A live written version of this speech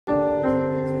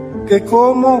que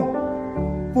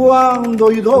cómo,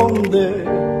 cuándo y dónde,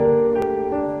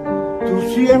 tú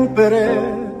siempre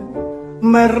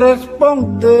me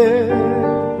respondes.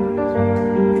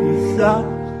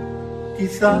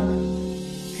 Quizás.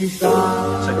 Check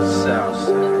this out,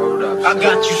 hold up. I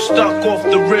got you stuck off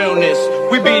the realness.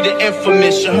 We be the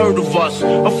infamous, you heard of us.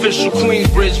 Official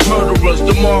Queensbridge murderers.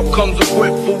 The mob comes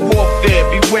equipped for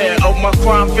warfare. Beware of my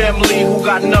crime family who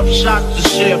got enough shots to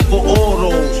share for all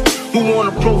those who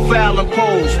wanna profile and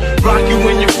pose. Rock you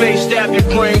in your face, stab your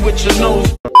brain with your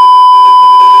nose.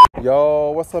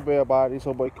 Yo, what's up everybody? It's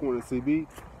your boy Corner CB.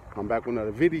 I'm back with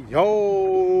another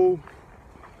video.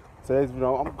 Today's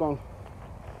video, I'm going.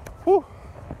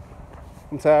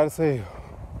 I'm tired as hell.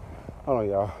 Hold on,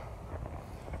 y'all.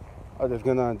 I just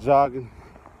got on jogging.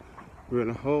 We're in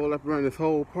a whole up around this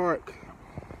whole park.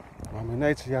 I'm in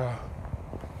nature, y'all.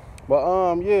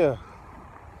 But yeah.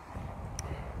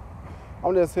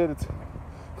 I'm just here to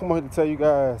come on here to tell you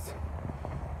guys,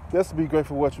 just be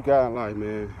grateful for what you got in life,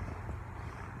 man.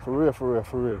 For real, for real,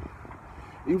 for real.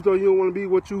 Even though you don't want to be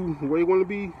where you want to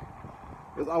be,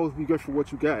 just always be grateful for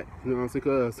what you got. You know what I'm saying?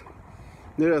 Because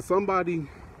there's somebody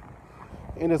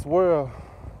in this world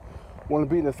want to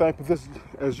be in the same position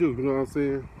as you. You know what I'm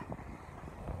saying?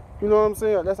 You know what I'm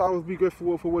saying? Let's always be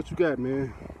grateful for what you got,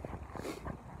 man.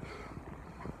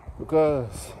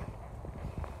 Because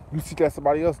you see that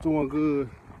somebody else doing good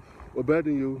or better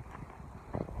than you,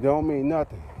 they don't mean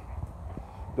nothing.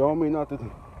 They don't mean nothing.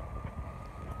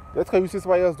 That's because you see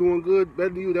somebody else doing good, better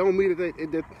than you, they don't mean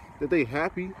that they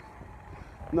happy. You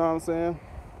know what I'm saying?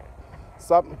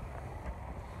 Stop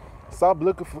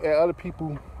looking at other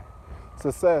people's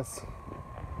success.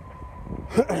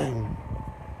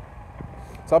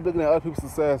 Stop looking at other people's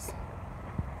success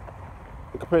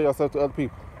and compare yourself to other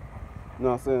people. You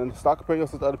know what I'm saying? Stop comparing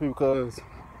yourself to other people because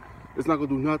it's not going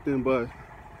to do nothing but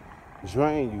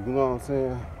drain you. You know what I'm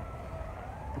saying?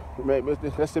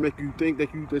 That should make you think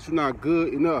that you're not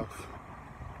good enough.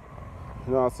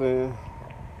 You know what I'm saying?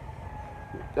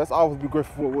 That's always be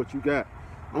grateful for what you got.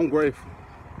 I'm grateful.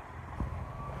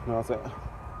 You know what I'm saying?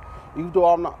 Even though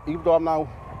I'm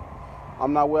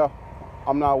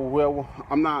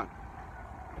not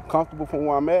comfortable from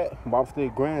where I'm at, but I'm still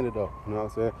grounded though. You know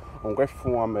what I'm saying? I'm grateful for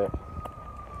where I'm at.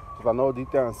 Because I know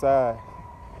deep down inside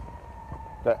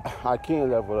that I can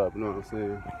level up, you know what I'm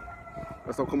saying?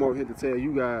 That's why I come over here to tell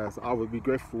you guys, I always be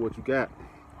grateful for what you got.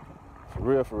 For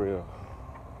real, for real.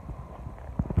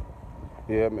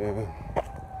 Yeah, man.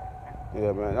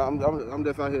 Yeah, man. I'm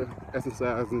just out here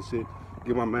exercising and shit,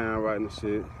 get my mind right and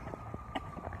shit.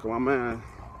 Cause my mind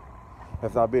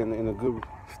has not been in a good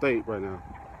state right now.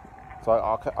 So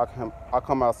I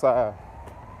come outside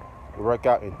to work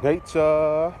out in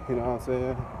nature. You know what I'm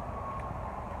saying?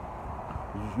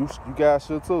 You guys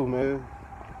should too, man.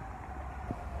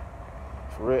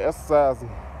 For real, exercising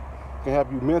can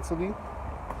help you mentally,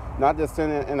 not just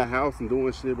sitting in the house and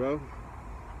doing shit, bro.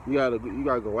 You gotta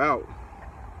go out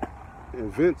and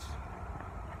venture.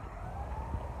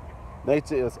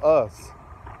 Nature is us,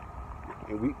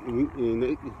 and we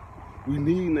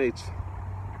need nature.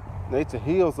 Nature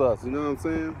heals us. You know what I'm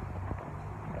saying?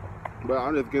 But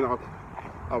I'm just getting off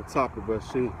topic, but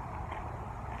shit.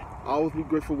 Always be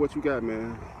grateful for what you got,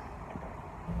 man.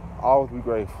 Always be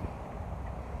grateful.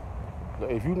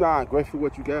 If you're not grateful for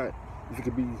what you got, it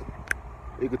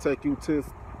could take you 10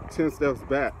 steps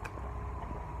back.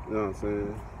 You know what I'm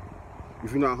saying?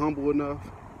 If you're not humble enough,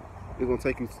 it's gonna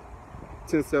take you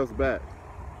 10 steps back.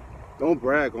 Don't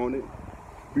brag on it.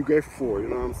 Be grateful for it, you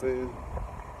know what I'm saying?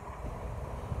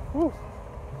 Whew.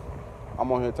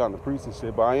 I'm on here trying to preach and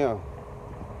shit, but I am.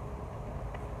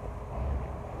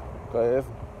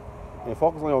 And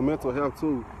focus on your mental health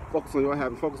too. Focus on your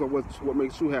happiness. Focus on what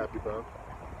makes you happy, bro.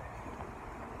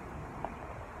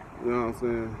 You know what I'm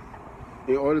saying?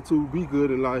 In order to be good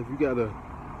in life, you gotta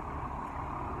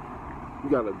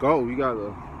go. You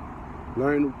gotta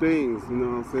learn new things. You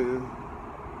know what I'm saying?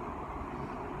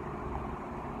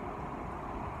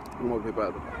 I'm over here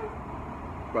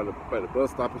by the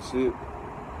bus stop and shit.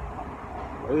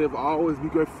 But yeah, always be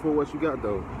grateful for what you got,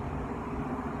 though.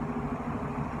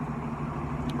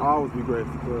 Always be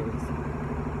grateful because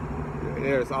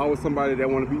there's always somebody that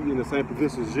want to be in the same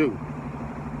position as you.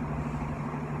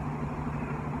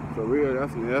 For real,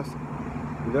 that's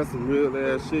some real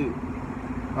ass shit.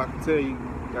 I can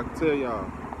tell y'all.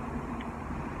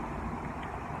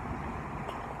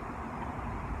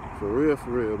 For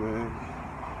real, man.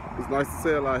 It's nice to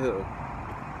sail out here.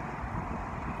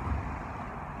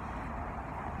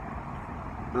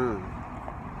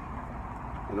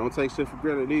 And don't take shit for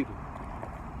granted either.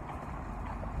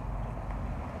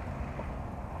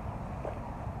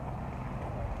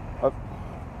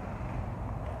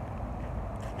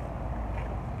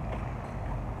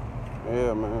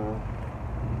 Yeah, man.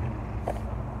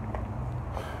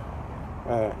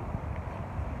 Man.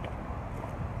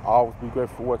 Always be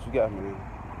grateful for what you got, man.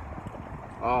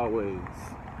 Always.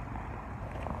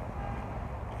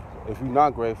 If you're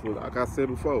not grateful, like I said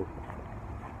before,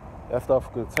 that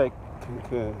stuff can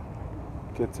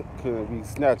be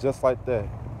snatched just like that.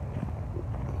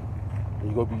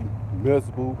 You're gonna be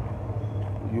miserable.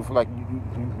 You feel like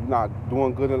you're not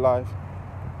doing good in life.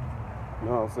 You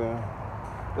know what I'm saying?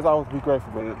 Just always be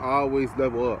grateful, man. Always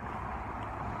level up.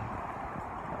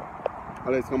 I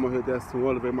let come on here that's to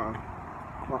motivate my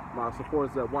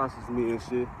supporters that watches me and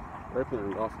shit. They're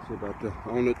playing golf and shit back there. I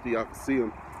don't know if y'all can see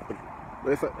them.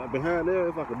 But it's like, behind there,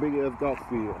 it's like a big ass golf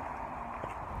field.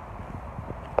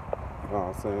 You know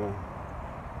what I'm saying?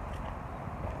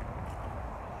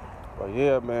 But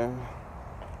yeah, man.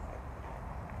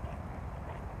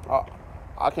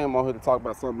 I came on here to talk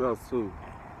about something else too.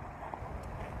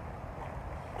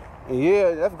 And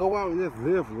yeah, let's go out and just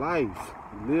live life.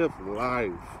 Live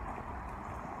life.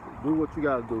 Do what you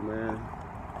gotta do, man.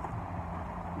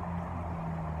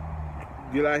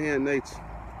 Get out here in nature.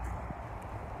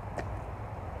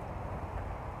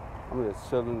 I'm just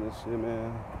chilling and shit,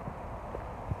 man.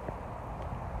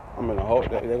 I'm in the whole, they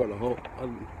got the whole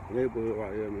neighborhood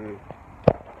right here, man.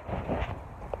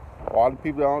 All the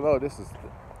people that don't know, this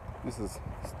is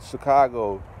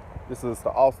Chicago. This is the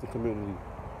Austin community.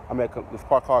 I'm at this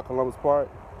park called Columbus Park.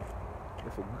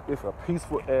 It's a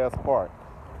peaceful ass park.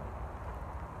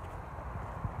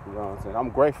 You know what I'm saying? I'm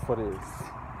grateful for this.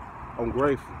 I'm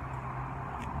grateful.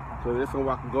 So this is where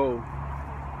I can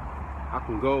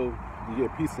go to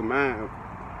get peace of mind.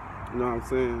 You know what I'm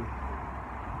saying?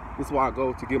 This is why I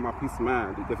go to get my peace of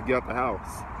mind, to get out the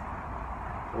house.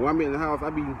 And when I'm in the house, I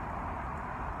be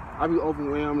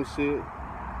overwhelmed and shit.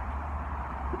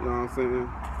 You know what I'm saying?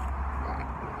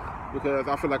 Because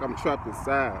I feel like I'm trapped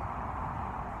inside.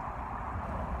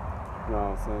 You know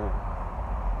what I'm saying?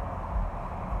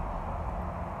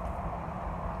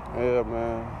 Yeah,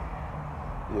 man.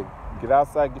 Yeah, get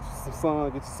outside, get you some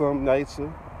sun, get you some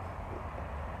nature.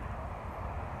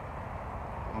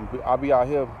 I'll be out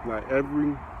here like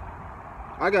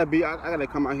I gotta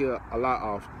come out here a lot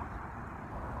often.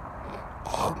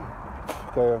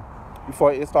 Okay,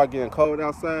 before it start getting cold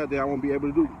outside, then I won't be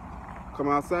able to come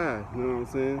outside. You know what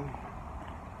I'm saying?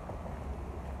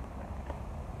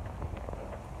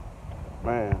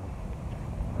 Man.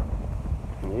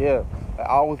 Yeah, I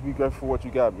always be grateful for what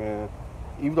you got, man.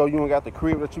 Even though you don't got the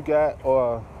crib that you got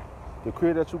or the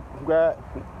crib that you got.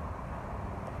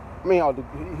 I mean,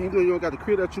 even though you don't got the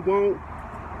crib that you want,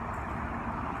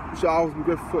 you should always be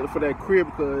grateful for that crib,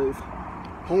 because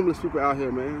homeless people out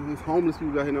here, man. There's homeless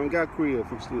people out here that don't got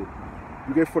cribs and shit.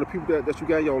 Be grateful for the people that you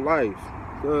got in your life.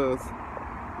 Because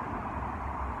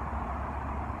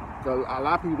a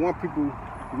lot of people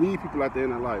need people out there in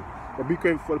their life. But be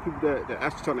grateful for the people that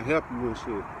actually trying to help you and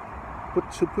shit.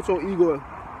 Put your ego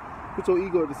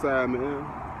to the side, man.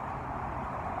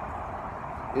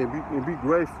 And be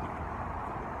grateful.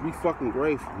 Be fucking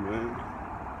grateful, man.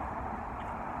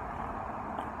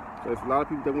 There's a lot of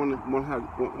people that want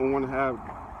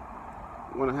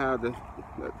to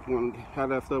have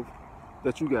that stuff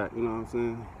that you got. You know what I'm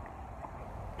saying?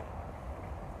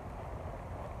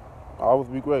 I always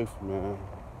be grateful, man.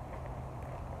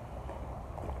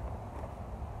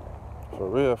 For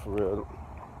real, for real.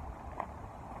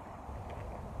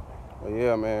 But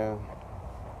yeah, man.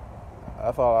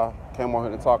 That's all I came on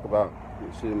here to talk about.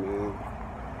 Shit, man.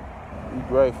 Be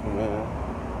grateful, man.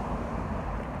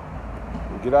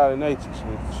 And get out of nature,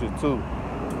 shit too.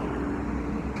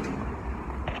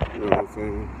 You know what I'm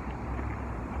saying?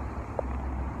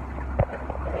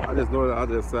 I just know that I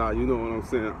just say, you know what I'm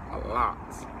saying, a lot.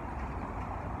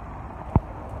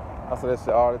 I say that shit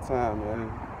all the time, man.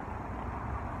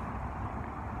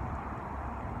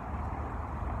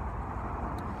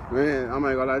 Man, I'm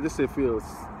not gonna lie, this shit feels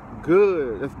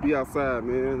good. Let's be outside,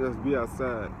 man. Let's be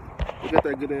outside. Look at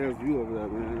that good ass view over there,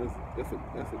 man. That's a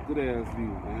good ass view,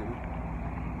 man.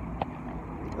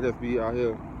 I just be out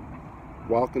here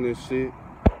walking and shit.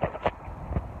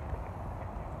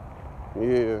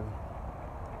 Yeah.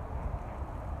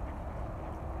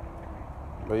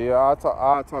 But yeah,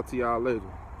 I'll talk to y'all later.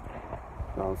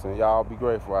 You know what I'm saying? Y'all be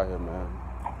grateful out here, man.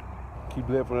 Keep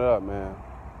living it up, man.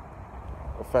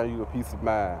 I'll find you a peace of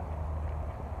mind.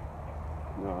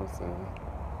 You know what I'm saying?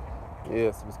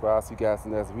 Yeah, subscribe. I'll see you guys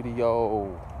in the next video.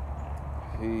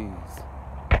 Peace.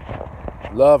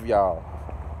 Love y'all.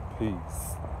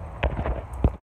 Peace.